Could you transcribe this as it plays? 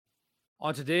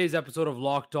On today's episode of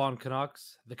Locked On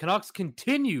Canucks, the Canucks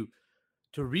continue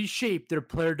to reshape their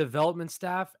player development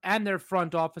staff and their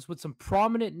front office with some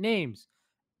prominent names.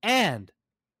 And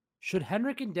should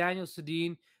Henrik and Daniel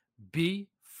Sedin be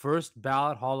first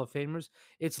ballot Hall of Famers?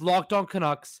 It's Locked On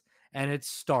Canucks, and it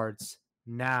starts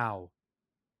now.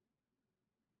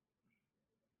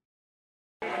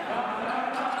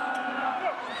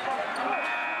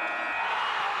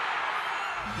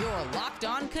 You're Locked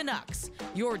On Canucks,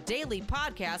 your daily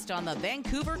podcast on the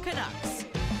Vancouver Canucks.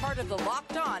 Part of the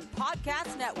Locked On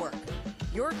Podcast Network,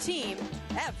 your team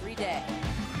every day.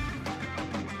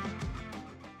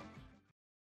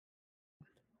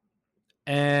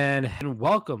 And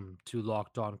welcome to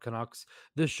Locked On Canucks,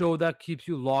 the show that keeps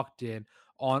you locked in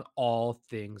on all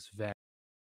things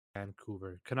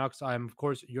Vancouver Canucks. I'm, of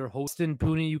course, your host, Austin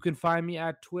Pooney. You can find me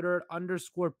at Twitter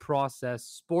 @process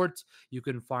sports. You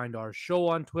can find our show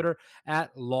on Twitter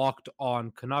at Locked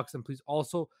On Canucks. And please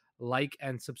also like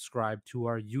and subscribe to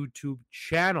our YouTube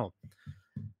channel.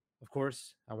 Of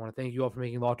course, I want to thank you all for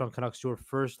making Locked On Canucks your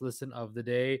first listen of the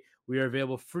day. We are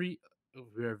available free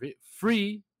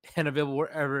and available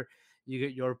wherever you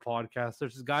get your podcast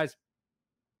searches. Guys,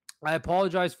 I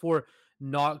apologize for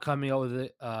not coming out with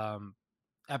it.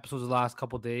 Episodes the last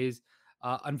couple days.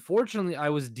 Unfortunately, I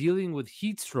was dealing with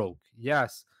heat stroke.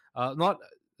 Yes, not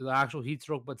the actual heat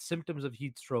stroke, but symptoms of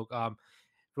heat stroke. For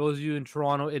those of you in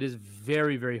Toronto, it is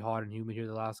very, very hot and humid here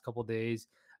the last couple days.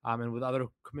 And with other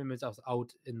commitments, I was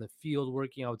out in the field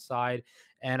working outside,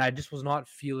 and I just was not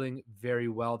feeling very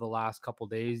well the last couple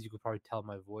days. You could probably tell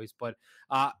my voice, but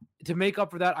to make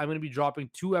up for that, I'm going to be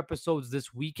dropping 2 episodes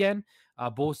this weekend,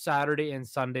 both Saturday and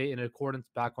Sunday, in accordance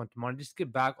back on tomorrow. Just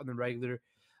get back on the regular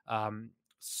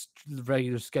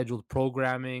scheduled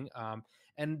programming.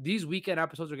 And these weekend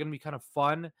episodes are going to be kind of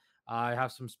fun. I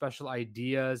have some special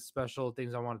ideas, special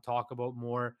things I want to talk about,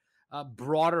 more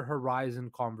broader horizon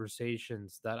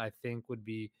conversations that I think would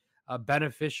be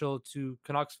beneficial to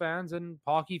Canucks fans and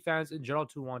hockey fans in general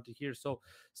to want to hear. So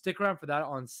stick around for that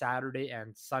on Saturday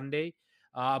and Sunday.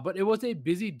 But it was a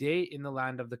busy day in the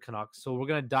land of the Canucks. So we're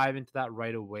going to dive into that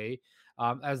right away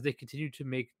as they continue to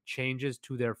make changes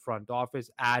to their front office,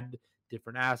 add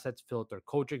different assets, fill out their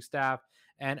coaching staff,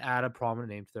 and add a prominent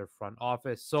name to their front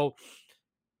office. So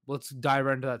let's dive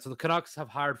right into that. So the Canucks have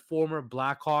hired former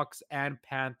Blackhawks and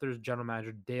Panthers general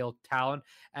manager Dale Talon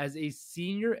as a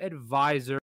senior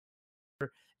advisor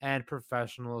and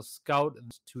professional scout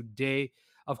today.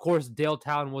 Of course, Dale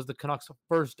Talon was the Canucks'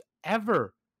 first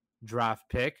ever draft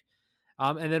pick.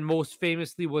 And then most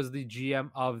famously was the GM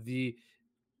of the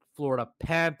Florida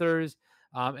Panthers.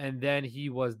 And then he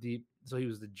was the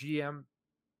GM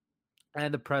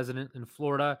and the president in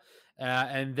Florida.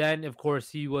 And then, of course,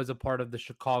 he was a part of the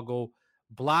Chicago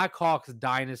Blackhawks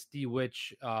dynasty,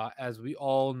 which, as we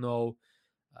all know,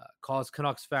 caused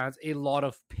Canucks fans a lot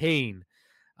of pain.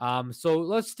 So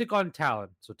let's stick on Talon.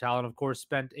 So Talon, of course,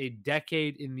 spent a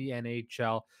decade in the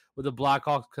NHL with the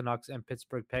Blackhawks, Canucks, and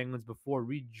Pittsburgh Penguins before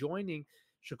rejoining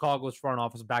Chicago's front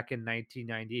office back in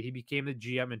 1998. He became the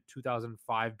GM in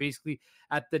 2005, basically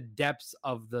at the depths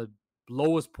of the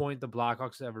lowest point the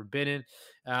Blackhawks have ever been in.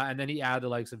 And then he added the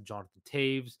likes of Jonathan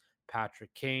Toews,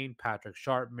 Patrick Kane, Patrick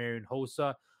Sharp, Marian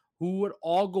Hossa, who would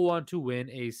all go on to win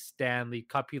a Stanley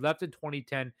Cup. He left in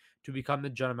 2010 to become the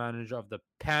general manager of the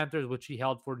Panthers, which he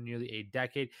held for nearly a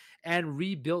decade, and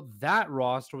rebuilt that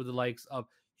roster with the likes of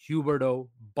Huberdeau,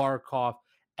 Barkov,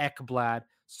 Ekblad.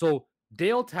 So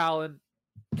Dale Talon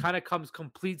kind of comes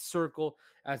complete circle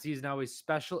as he's now a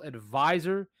special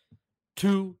advisor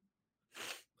to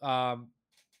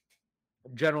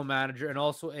general manager and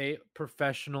also a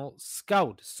professional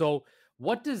scout. So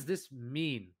what does this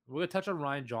mean? We're going to touch on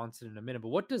Ryan Johnson in a minute, but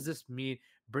what does this mean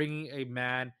bringing a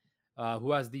man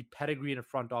who has the pedigree in a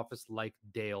front office like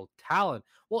Dale Talon?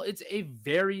 Well, it's a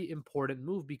very important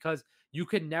move because you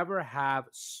can never have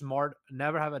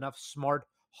enough smart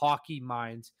hockey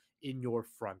minds in your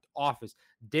front office.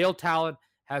 Dale Talon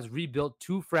has rebuilt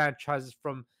 2 franchises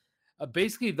from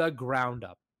basically the ground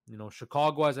up. You know,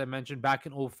 Chicago, as I mentioned, back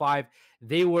in 2005,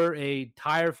 they were a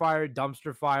tire fire,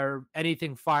 dumpster fire,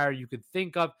 anything fire you could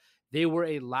think of. They were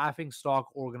a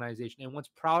laughingstock organization. And once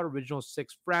Proud Original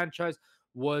 6 franchise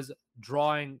was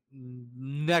drawing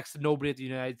next to nobody at the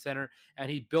United Center, and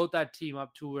he built that team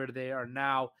up to where they are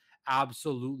now,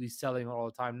 absolutely selling all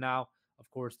the time. Now, of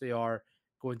course, they are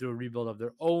going through a rebuild of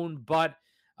their own, but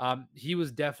he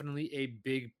was definitely a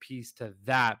big piece to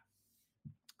that.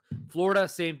 Florida,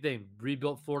 same thing.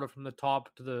 Rebuilt Florida from the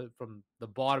top to from the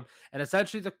bottom. And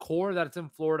essentially the core that's in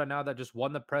Florida now that just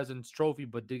won the President's Trophy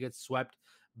but did get swept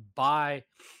by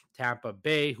Tampa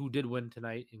Bay, who did win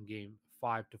tonight in Game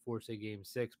 5 to force a Game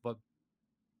 6. But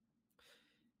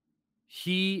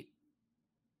he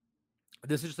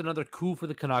this is just another coup for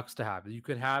the Canucks to have. You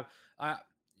could have, I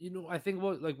think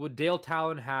what Dale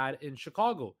Talon had in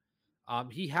Chicago.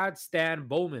 He had Stan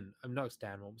Bowman. I'm not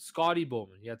Stan Bowman, Scotty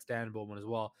Bowman. He had Stan Bowman as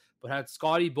well, but had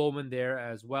Scotty Bowman there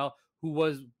as well, who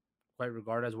was quite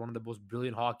regarded as one of the most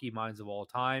brilliant hockey minds of all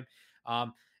time.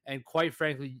 And quite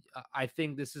frankly, I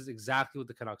think this is exactly what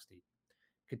the Canucks need.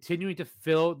 Continuing to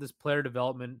fill this player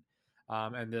development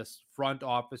and this front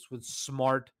office with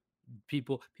smart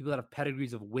people that have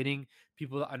pedigrees of winning,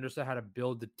 people that understand how to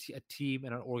build a team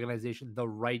and an organization the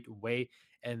right way.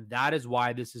 And that is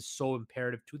why this is so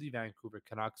imperative to the Vancouver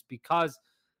Canucks, because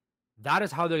that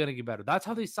is how they're going to get better. That's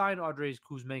how they signed Andrei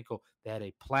Kuzmenko. They had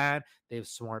a plan. They have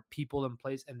smart people in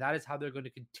place. And that is how they're going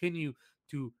to continue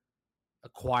to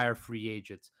acquire free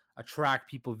agents, attract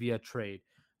people via trade,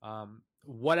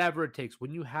 whatever it takes.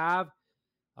 When you have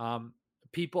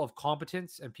people of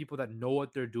competence and people that know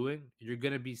what they're doing, you're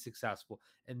going to be successful.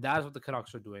 And that's what the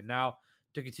Canucks are doing. Now,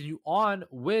 to continue on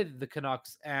with the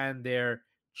Canucks and their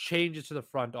changes to the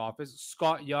front office,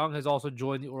 Scott Young has also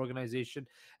joined the organization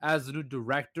as the new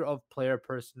director of player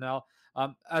personnel.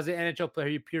 As an NHL player,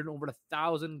 he appeared in over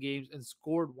 1,000 games and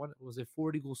scored a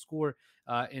 40-goal score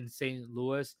in St.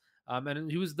 Louis. And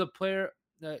he was the player.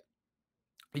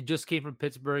 He just came from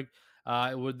Pittsburgh.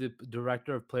 With the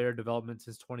director of player development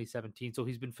since 2017. So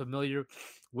he's been familiar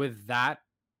with that.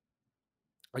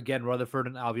 Again, Rutherford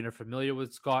and Albion are familiar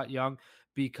with Scott Young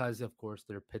because, of course,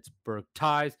 they're Pittsburgh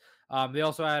ties. They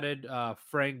also added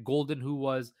Frank Golden, who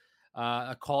was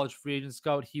a college free agent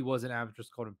scout. He was an amateur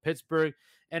scout in Pittsburgh.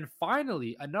 And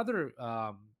finally, another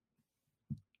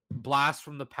blast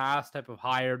from the past type of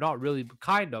hire, not really, but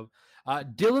kind of.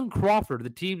 Dylan Crawford, the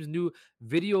team's new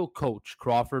video coach.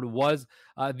 Crawford was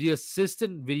the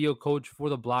assistant video coach for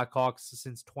the Blackhawks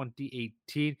since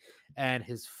 2018. And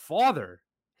his father,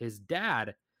 his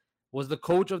dad, was the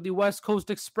coach of the West Coast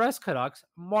Express Canucks,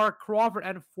 Mark Crawford,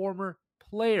 and former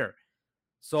player.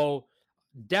 So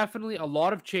definitely a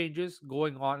lot of changes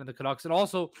going on in the Canucks. And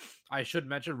also, I should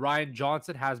mention, Ryan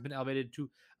Johnson has been elevated to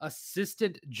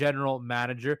assistant general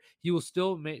manager. He will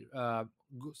still be on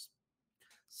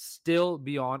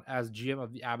as GM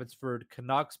of the Abbotsford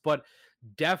Canucks, but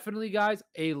definitely, guys,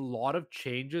 a lot of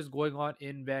changes going on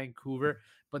in Vancouver,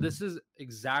 but this is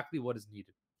exactly what is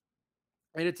needed.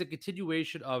 And it's a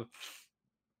continuation of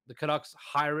the Canucks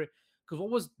hiring, because what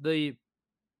was the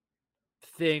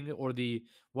thing or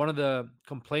one of the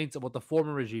complaints about the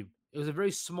former regime? It was a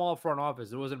very small front office.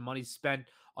 There wasn't money spent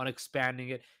on expanding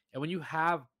it. And when you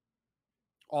have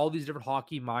all these different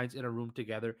hockey minds in a room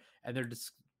together and they're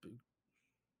just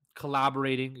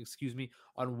collaborating,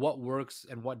 on what works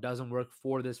and what doesn't work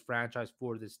for this franchise,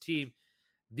 for this team,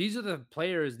 these are the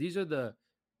players, these are the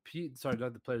these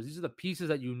are the pieces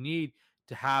that you need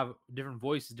to have different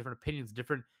voices, different opinions,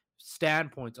 different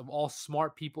standpoints of all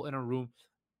smart people in a room.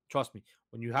 Trust me,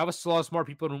 when you have a lot of smart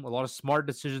people in a room, a lot of smart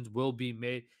decisions will be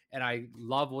made. And I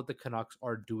love what the Canucks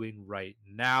are doing right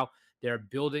now. They're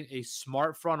building a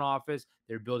smart front office.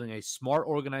 They're building a smart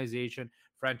organization.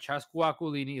 Francesco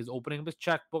Aquilini is opening up his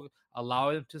checkbook,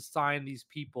 allowing them to sign these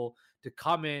people to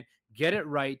come in, get it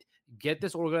right, get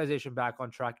this organization back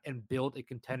on track, and build a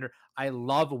contender. I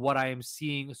love what I am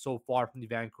seeing so far from the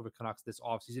Vancouver Canucks this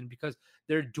offseason because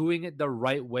they're doing it the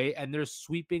right way, and they're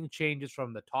sweeping changes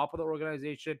from the top of the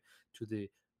organization to the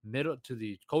middle, to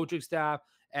the coaching staff,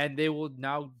 and they will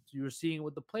now, you're seeing it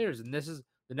with the players. And this is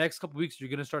the next couple of weeks, you're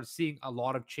going to start seeing a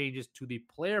lot of changes to the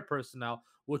player personnel,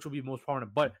 which will be most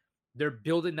prominent. But they're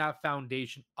building that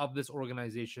foundation of this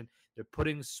organization. They're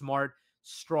putting smart,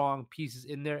 strong pieces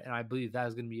in there, and I believe that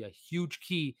is going to be a huge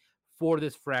key for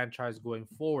this franchise going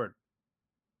forward.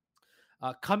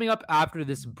 Coming up after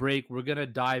this break, we're going to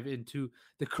dive into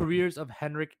the careers of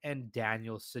Henrik and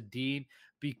Daniel Sedin,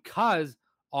 because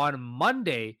on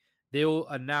Monday, they will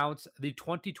announce the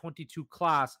 2022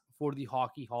 class for the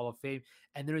Hockey Hall of Fame,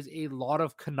 and there is a lot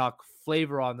of Canuck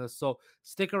flavor on this. So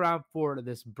stick around for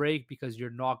this break because you're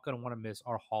not going to want to miss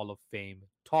our Hall of Fame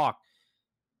talk.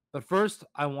 But first,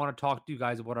 I want to talk to you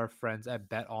guys about our friends at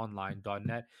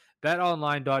betonline.net.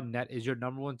 BetOnline.net is your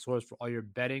number one source for all your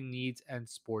betting needs and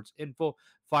sports info.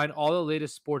 Find all the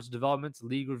latest sports developments,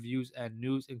 league reviews, and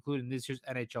news, including this year's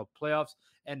NHL playoffs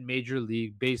and Major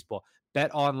League Baseball.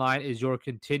 BetOnline is your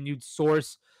continued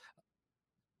source,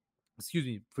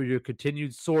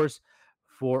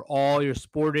 for all your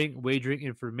sporting wagering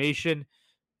information,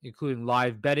 including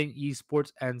live betting,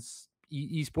 esports, and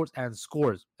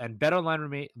scores. And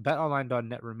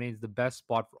BetOnline.net remains the best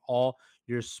spot for all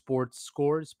your sports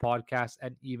scores, podcasts,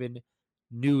 and even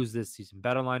news this season.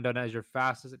 BetOnline.net is your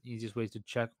fastest and easiest ways to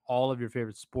check all of your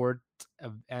favorite sports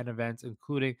and events,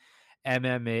 including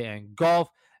MMA, and golf.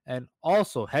 And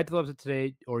also head to the website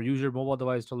today or use your mobile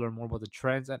device to learn more about the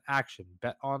trends and action.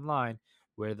 Bet online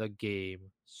where the game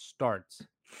starts.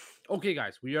 Okay,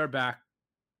 guys, we are back.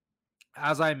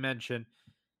 As I mentioned,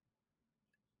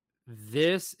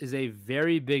 this is a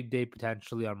very big day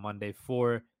potentially on Monday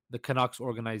for the Canucks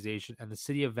organization and the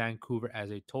city of Vancouver as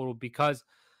a total, because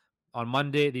on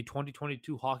Monday, the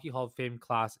 2022 Hockey Hall of Fame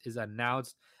class is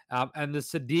announced. And the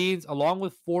Sedins, along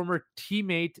with former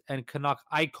teammate and Canuck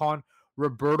icon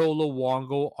Roberto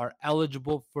Luongo, are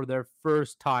eligible for their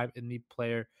first time in the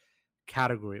player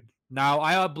category. Now,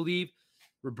 I believe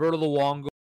Roberto Luongo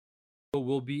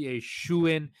will be a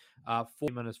shoo-in for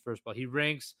him on his first ball. He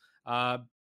ranks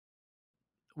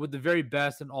with the very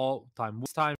best in all time.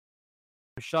 Time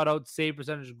shutout, save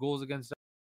percentage, goals against.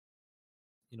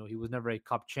 He was never a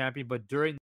cup champion, but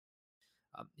during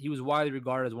he was widely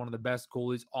regarded as one of the best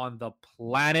goalies on the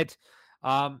planet.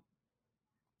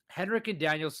 Henrik and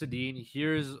Daniel Sedin,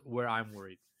 here's where I'm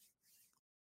worried.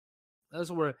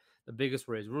 That's where the biggest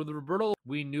worry is. With Roberto,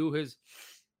 we knew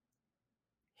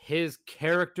his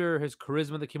character, his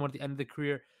charisma that came out at the end of the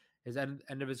career, his end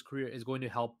of his career is going to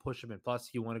help push him in. Plus,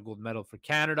 he won a gold medal for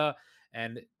Canada,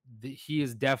 and he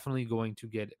is definitely going to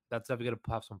get that's definitely going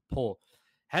to have some pull.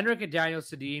 Henrik and Daniel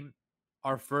Sedin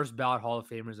are first ballot Hall of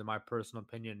Famers, in my personal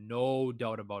opinion, no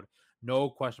doubt about it, no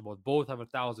question about it. Both have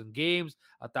 1,000 games,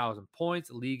 1,000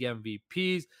 points, league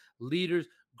MVPs, leaders,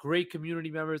 great community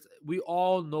members. We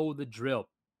all know the drill.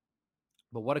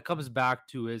 But what it comes back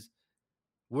to is,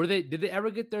 did they ever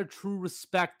get their true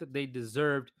respect that they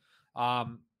deserved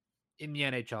in the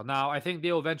NHL? Now, I think they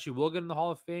eventually will get in the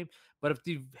Hall of Fame, but if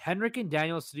the Henrik and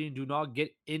Daniel Sedin do not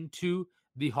get into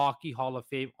the Hockey Hall of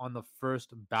Fame on the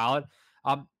first ballot,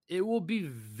 it will be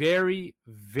very,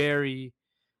 very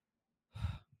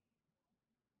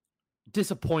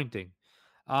disappointing.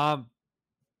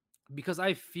 Because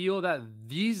I feel that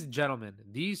these gentlemen,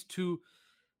 these two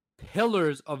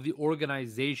pillars of the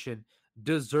organization,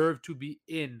 deserve to be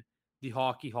in the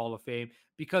Hockey Hall of Fame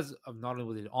because of not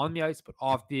only on the ice, but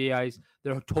off the ice.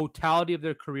 Their totality of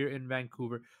their career in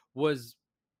Vancouver was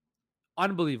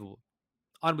unbelievable.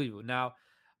 Unbelievable. Now,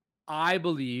 I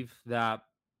believe that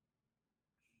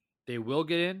they will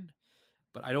get in,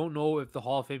 but I don't know if the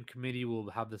Hall of Fame committee will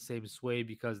have the same sway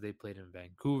because they played in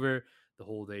Vancouver, the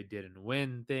whole they didn't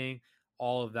win thing,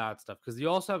 all of that stuff. Because you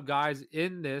also have guys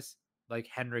in this like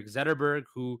Henrik Zetterberg,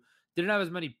 who didn't have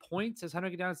as many points as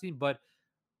Henrik Danstein, but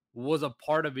was a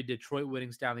part of a Detroit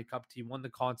winning Stanley Cup team, won the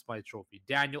Conn Smythe Trophy.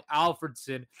 Daniel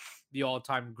Alfredsson, the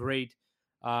all-time great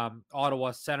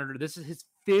Ottawa Senator. This is his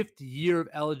 5th year of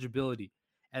eligibility.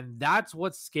 And that's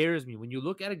what scares me. When you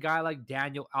look at a guy like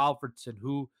Daniel Alfredsson,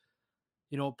 who,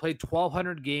 played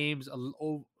 1,200 games, a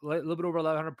little bit over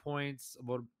 1,100 points,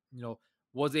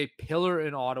 was a pillar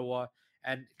in Ottawa,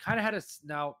 and kind of had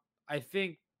now, I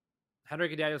think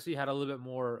Henrik and Daniel C had a little bit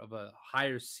more of a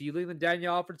higher ceiling than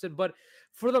Daniel Alfredsson, but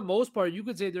for the most part, you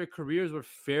could say their careers were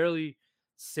fairly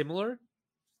similar.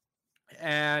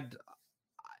 And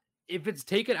if it's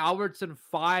taken Alfredsson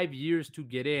 5 years to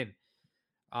get in,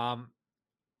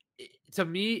 to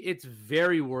me, it's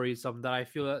very worrisome that I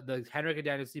feel that the Henrik and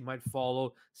Daniel C might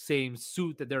follow same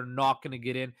suit, that they're not going to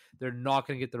get in. They're not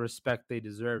going to get the respect they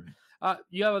deserve.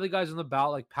 You have other guys on the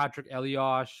ballot like Patrick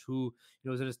Elias, who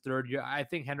was in his 3rd year. I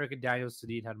think Henrik and Daniel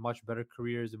Sedin had much better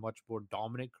careers and much more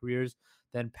dominant careers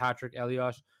than Patrick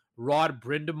Elias. Rod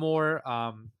Brind'Amour,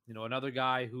 another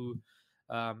guy who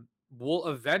will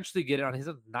eventually get it on his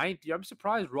 9th year. I'm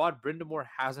surprised Rod Brind'Amour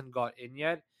hasn't got in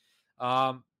yet.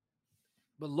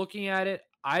 But looking at it,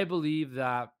 I believe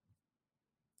that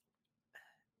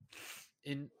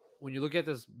when you look at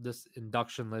this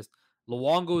induction list,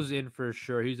 Luongo's in for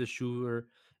sure. He's a shooter.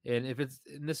 And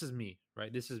this is me,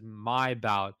 right? This is my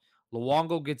ballot.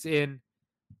 Luongo gets in,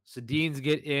 Sedin's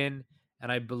get in,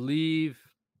 and I believe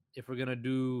if we're gonna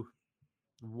do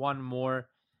one more,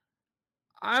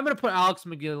 I'm gonna put Alex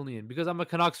McGill in because I'm a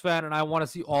Canucks fan and I want to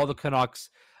see all the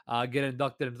Canucks get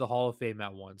inducted into the Hall of Fame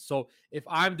at once. So if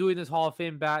I'm doing this Hall of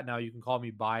Fame bat, now you can call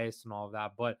me biased and all of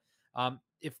that, but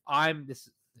if I'm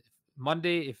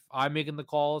Monday, if I'm making the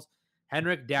calls,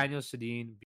 Henrik, Daniel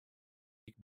Sedin,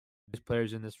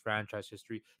 players in this franchise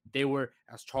history, they were,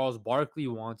 as Charles Barkley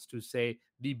wants to say,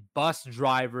 the bus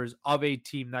drivers of a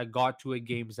team that got to a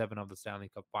Game 7 of the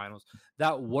Stanley Cup Finals,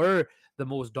 that were the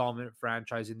most dominant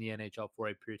franchise in the NHL for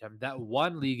a period of time, that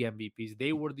won league MVPs.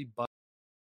 They were the bus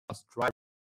drivers.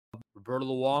 Roberto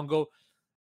Luongo,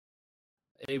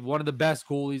 one of the best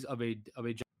goalies of a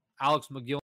Alex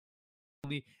McGill,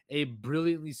 a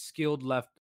brilliantly skilled left,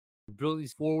 brilliantly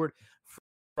forward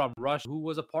from Russia, who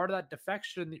was a part of that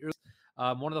defection in the early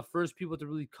one of the first people to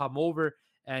really come over,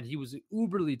 and he was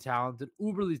uberly talented,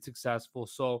 uberly successful.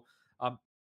 So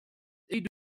they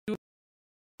do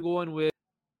going with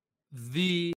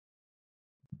the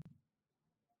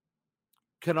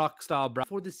Canuck style brand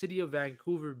for the city of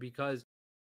Vancouver, because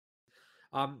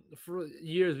for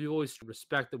years we've always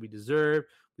respect that we deserve.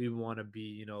 We want to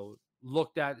be,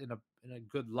 looked at in a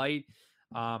good light,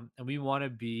 and we want to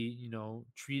be,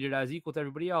 treated as equal to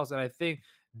everybody else. And I think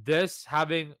this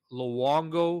having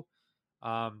Luongo,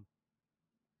 and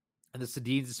the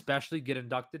Sedins especially get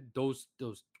inducted, those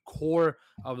core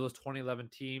of those 2011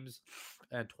 teams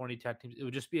and 2010 teams, it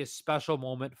would just be a special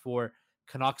moment for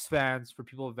Canucks fans, for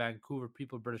people of Vancouver,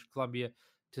 people of British Columbia,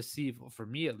 to see, for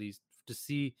me at least, to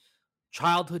see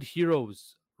childhood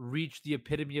heroes reach the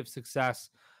epitome of success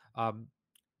um,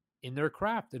 in their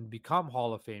craft and become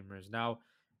Hall of Famers. Now,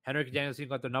 Henrik Danielson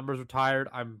got their numbers retired.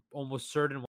 I'm almost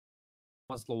certain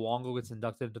once Luongo gets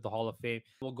inducted into the Hall of Fame,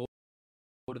 we'll go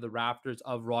to the rafters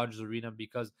of Rogers Arena,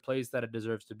 because the place that it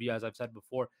deserves to be, as I've said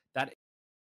before,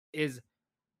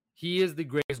 he is the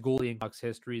greatest goalie in Canucks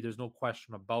history. There's no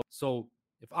question about it. So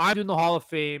if I'm doing the Hall of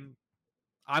Fame,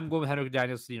 I'm going with Henrik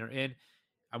Danielson in.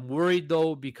 I'm worried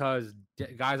though, because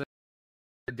guys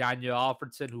like Daniel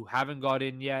Alfredsson, who haven't got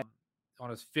in yet,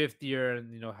 on his 5th year,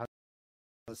 and has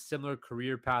a similar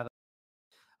career path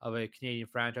of a Canadian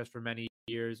franchise for many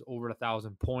years, over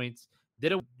 1,000 points,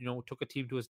 didn't took a team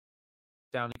to a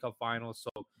Stanley Cup Finals.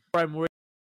 So I'm worried,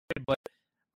 but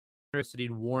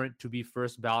warrant to be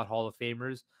first ballot Hall of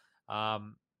Famers,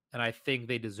 and I think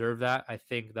they deserve that. I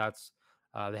think that's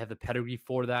they have the pedigree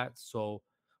for that. So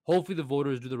hopefully the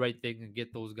voters do the right thing and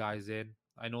get those guys in.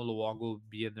 I know Luongo will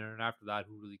be in there, and after that,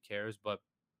 who really cares? But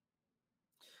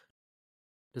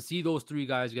to see those 3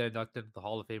 guys get inducted into the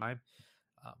Hall of Fame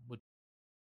would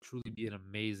truly be an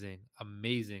amazing,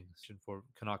 amazing for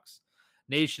Canucks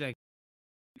Nation and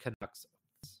Canucks.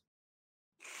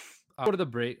 Go to the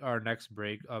break, our next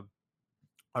break,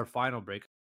 our final break,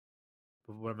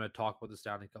 before I'm going to talk about the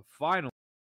Stanley Cup Finals.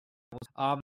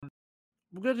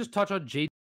 We're going to just touch on JT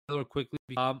Miller quickly.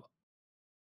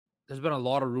 There's been a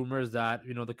lot of rumors that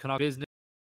the Canucks business,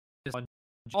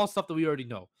 all stuff that we already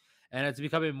know, and it's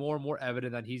becoming more and more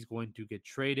evident that he's going to get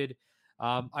traded.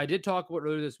 I did talk about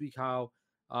earlier this week how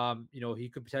he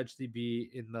could potentially be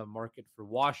in the market for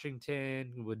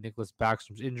Washington with Nicholas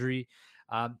Backstrom's injury.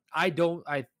 I don't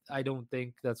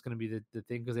think that's going to be the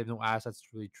thing, because they have no assets to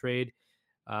really trade.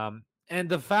 And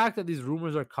the fact that these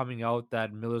rumors are coming out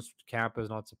that Miller's camp is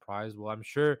not surprised. Well, I'm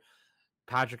sure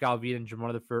Patrick Allvin and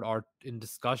Jamar Rutherford are in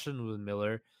discussion with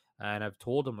Miller, and I've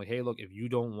told him, like, hey, look, if you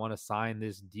don't want to sign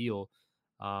this deal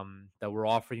that we're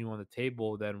offering you on the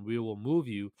table, then we will move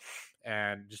you,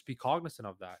 and just be cognizant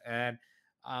of that. And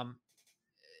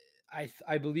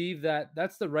I believe that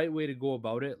that's the right way to go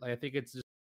about it. Like, I think it's just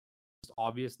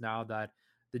obvious now that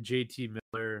the JT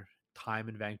Miller time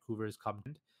in Vancouver is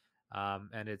coming,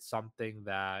 and it's something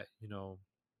that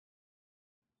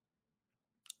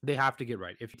they have to get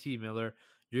right. If T Miller,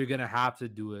 you're gonna have to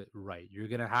do it right. You're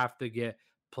gonna have to get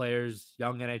players,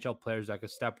 young NHL players, that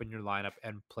could step in your lineup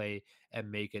and play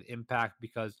and make an impact,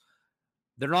 because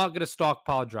they're not going to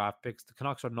stockpile draft picks. The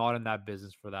Canucks are not in that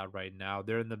business for that right now.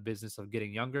 They're in the business of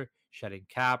getting younger, shedding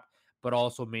cap, but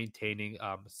also maintaining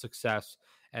success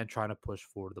and trying to push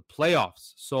for the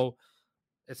playoffs. So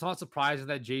it's not surprising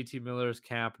that JT Miller's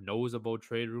camp knows about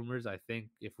trade rumors. I think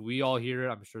if we all hear it,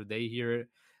 I'm sure they hear it.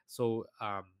 So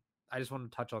I just want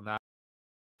to touch on that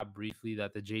briefly,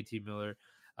 that the JT Miller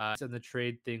and the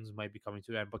trade things might be coming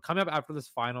to an end. But coming up after this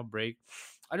final break,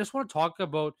 I just want to talk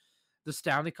about the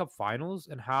Stanley Cup Finals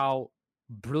and how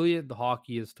brilliant the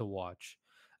hockey is to watch,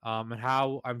 and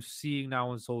how I'm seeing now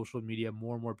on social media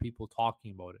more and more people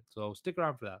talking about it. So stick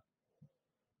around for that.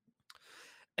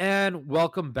 And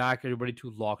welcome back, everybody, to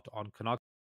Locked on Canucks,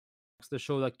 the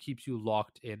show that keeps you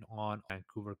locked in on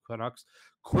Vancouver Canucks.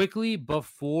 Quickly,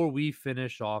 before we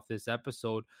finish off this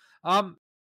episode, the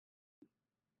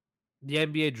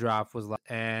NBA draft was last,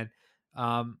 and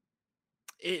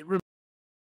it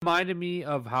reminded me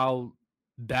of how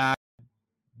bad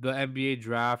the NBA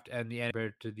draft and the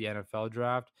compared to the NFL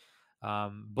draft.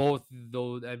 Both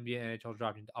those NBA and NHL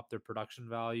draft need to up their production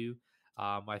value.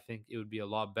 I think it would be a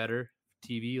lot better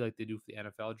TV like they do for the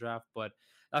NFL draft, but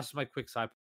that's just my quick side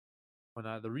on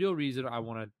that. The real reason I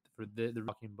wanted for the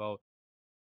talking about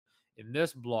in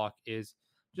this block is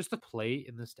just to play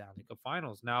in the Stanley Cup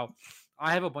Finals. Now,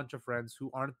 I have a bunch of friends who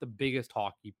aren't the biggest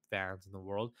hockey fans in the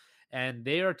world, and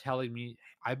they are telling me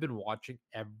I've been watching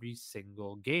every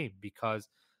single game because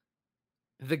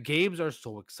the games are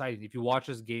so exciting. If you watch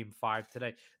this game 5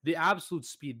 today, the absolute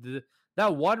speed,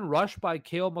 That one rush by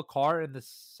Cale Makar in the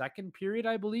second period,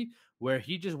 I believe, where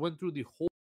he just went through the whole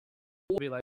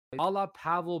like a la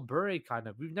Pavel Bure kind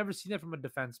of. We've never seen that from a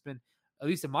defenseman. At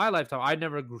least in my lifetime, I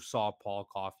never saw Paul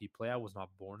Coffey play. I was not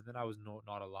born then. I was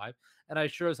not alive. And I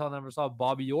sure as hell never saw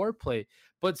Bobby Orr play.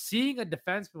 But seeing a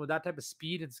defenseman with that type of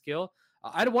speed and skill,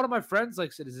 I had one of my friends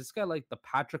like said, is this guy like the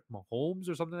Patrick Mahomes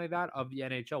or something like that of the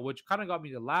NHL, which kind of got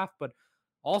me to laugh, but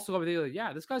also got me thinking, like,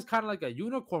 yeah, this guy's kind of like a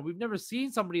unicorn. We've never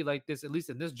seen somebody like this, at least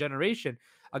in this generation,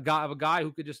 a guy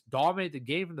who could just dominate the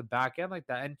game from the back end like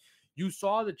that. And you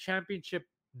saw the championship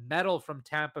medal from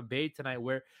Tampa Bay tonight,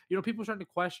 where people are starting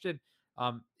to question,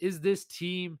 is this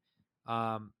team,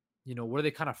 were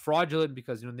they kind of fraudulent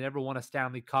because they never won a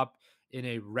Stanley Cup in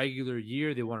a regular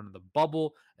year? They won in the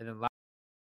bubble, and then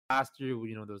last year,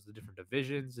 there was the different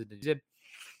divisions, and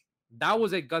that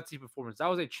was a gutsy performance. That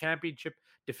was a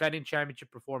defending championship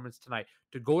performance tonight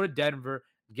to go to Denver,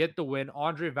 get the win.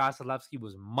 Andre Vasilevsky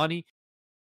was money.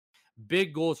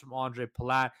 Big goals from Andre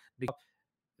Palat.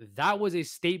 That was a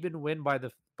statement win by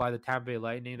the Tampa Bay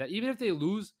Lightning. That even if they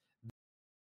lose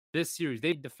this series,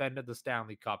 they defended the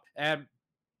Stanley Cup. And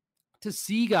to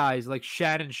see guys like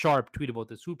Shannon Sharp tweet about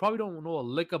this, who probably don't know a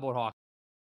lick about hockey,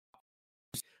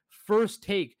 First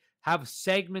Take have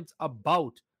segments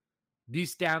about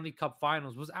these Stanley Cup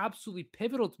finals was absolutely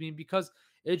pivotal to me, because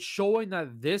it's showing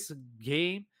that this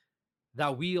game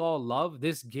that we all love,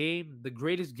 this game, the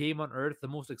greatest game on earth, the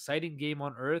most exciting game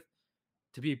on earth,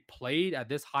 to be played at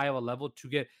this high of a level, to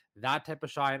get that type of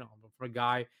shine for a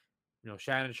guy,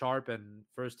 Shannon Sharp and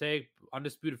First Take,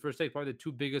 Undisputed First Take, probably the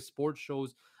two biggest sports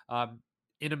shows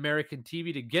in American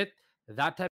TV, to get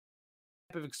that type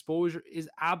of exposure is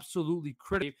absolutely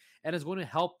critical, and is going to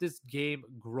help this game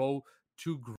grow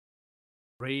to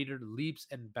greater leaps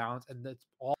and bounds. And that's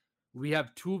all. We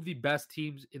have two of the best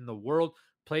teams in the world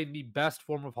playing the best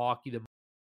form of hockey, the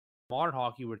modern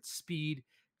hockey, where it's speed,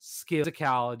 skill,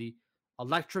 physicality,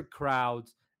 electric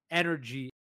crowds, energy.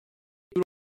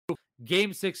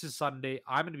 Game 6 is Sunday.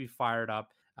 I'm going to be fired up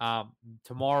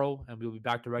tomorrow, and we'll be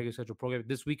back to regular schedule program.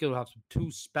 This weekend we'll have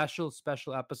two special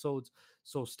episodes,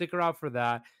 so stick around for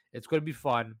that. It's going to be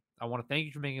fun. I want to thank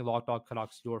you for making Locked On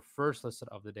Canucks your first listen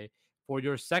of the day. For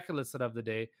your second listen of the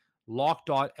day, Locked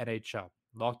On NHL.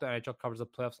 Locked On NHL covers the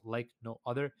playoffs like no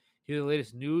other. Hear the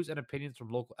latest news and opinions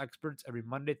from local experts every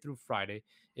Monday through Friday.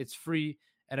 It's free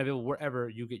and available wherever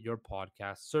you get your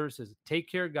podcast services.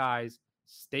 Take care, guys.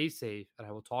 Stay safe, and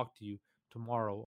I will talk to you tomorrow